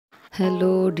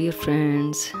Hello, dear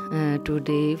friends.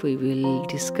 Today we will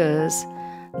discuss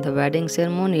the wedding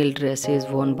ceremonial dresses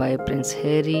worn by Prince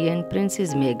Harry and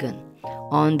Princess Meghan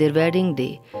on their wedding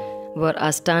day were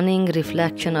a stunning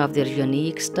reflection of their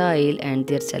unique style and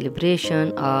their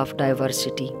celebration of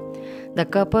diversity. The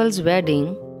couple's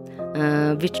wedding,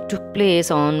 which took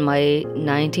place on May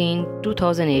 19,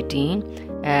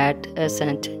 2018 at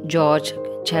St. George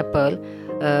Chapel,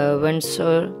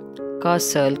 Windsor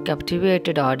Castle,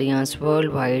 captivated audience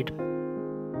worldwide,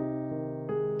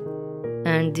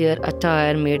 and their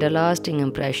attire made a lasting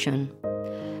impression.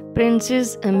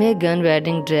 Princess Meghan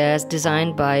wedding dress,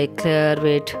 designed by Claire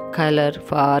with color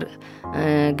for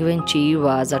Givenchy,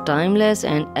 was a timeless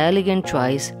and elegant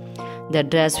choice. The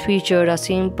dress featured a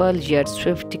simple yet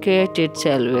sophisticated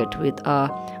silhouette with a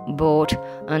boat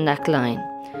neckline,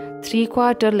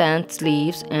 three-quarter length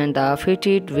sleeves, and a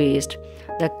fitted waist.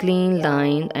 The clean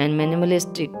line and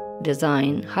minimalistic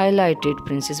design highlighted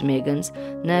Princess Meghan's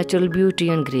natural beauty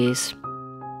and grace.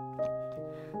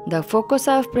 The focus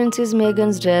of Princess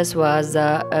Meghan's dress was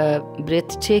the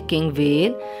breathtaking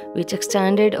veil, which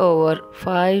extended over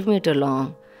 5 meters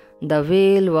long. The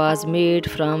veil was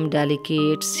made from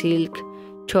delicate silk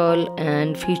tulle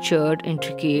and featured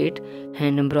intricate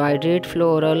hand-embroidered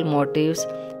floral motifs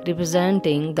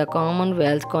representing the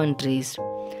Commonwealth countries.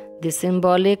 This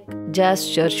symbolic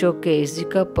gesture showcased the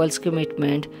couple's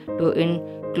commitment to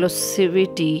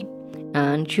inclusivity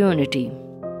and unity.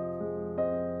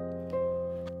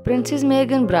 Princess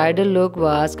Meghan's bridal look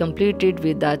was completed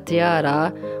with a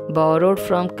tiara borrowed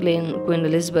from Queen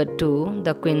Elizabeth II,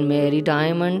 the Queen Mary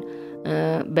diamond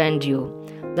bandeau.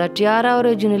 The tiara,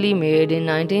 originally made in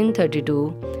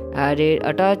 1932, added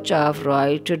a touch of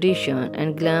royal tradition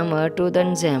and glamour to the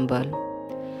ensemble.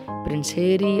 Prince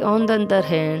Harry, on the other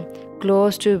hand,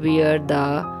 chose to wear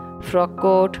the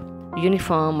frock-coat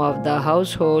uniform of the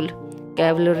household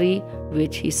cavalry,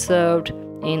 which he served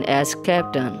in as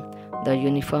captain. The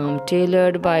uniform,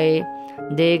 tailored by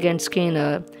Dag and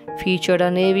Skinner, featured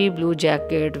a navy blue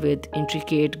jacket with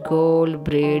intricate gold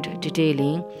braid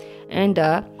detailing and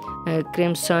a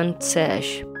crimson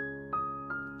sash.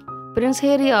 Prince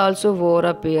Harry also wore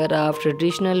a pair of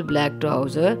traditional black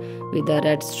trousers with the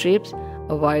red strips,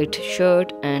 a white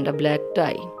shirt, and a black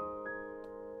tie.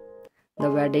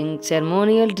 The wedding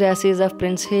ceremonial dresses of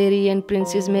Prince Harry and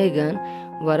Princess Meghan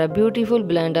were a beautiful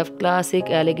blend of classic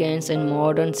elegance and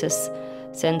modern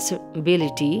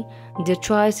sensibility. Their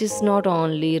choices not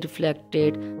only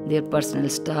reflected their personal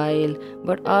style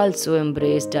but also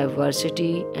embraced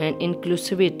diversity and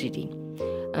inclusivity,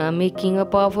 making a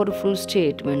powerful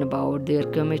statement about their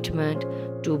commitment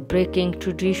to breaking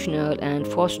traditional and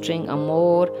fostering a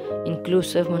more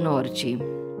inclusive minority.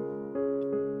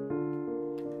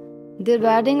 Their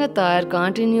wedding attire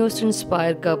continues to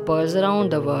inspire couples around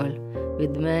the world,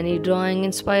 with many drawing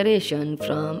inspiration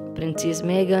from Princess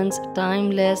Meghan's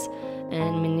timeless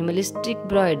and minimalistic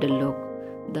bridal look.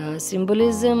 The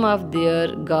symbolism of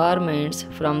their garments,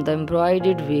 from the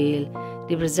embroidered veil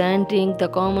representing the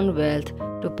Commonwealth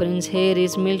to Prince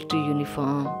Harry's military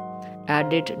uniform,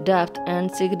 added depth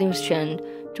and significance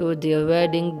to their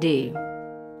wedding day.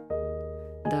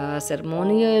 The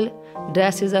ceremonial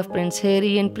dresses of Prince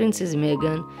Harry and Princess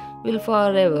Meghan will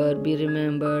forever be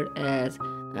remembered as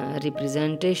a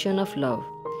representation of love,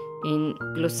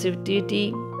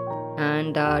 inclusivity,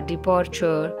 and a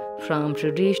departure from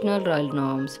traditional royal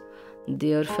norms.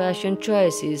 Their fashion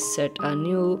choices set a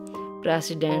new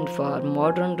precedent for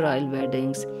modern royal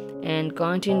weddings and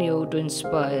continue to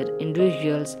inspire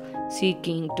individuals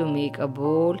seeking to make a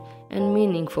bold and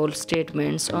meaningful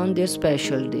statements on their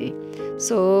special day.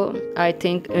 So I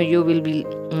think you will be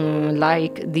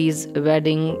like these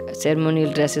wedding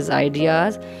ceremonial dresses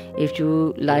ideas. If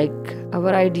you like our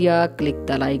idea, click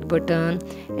the like button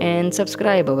and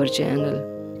subscribe our channel.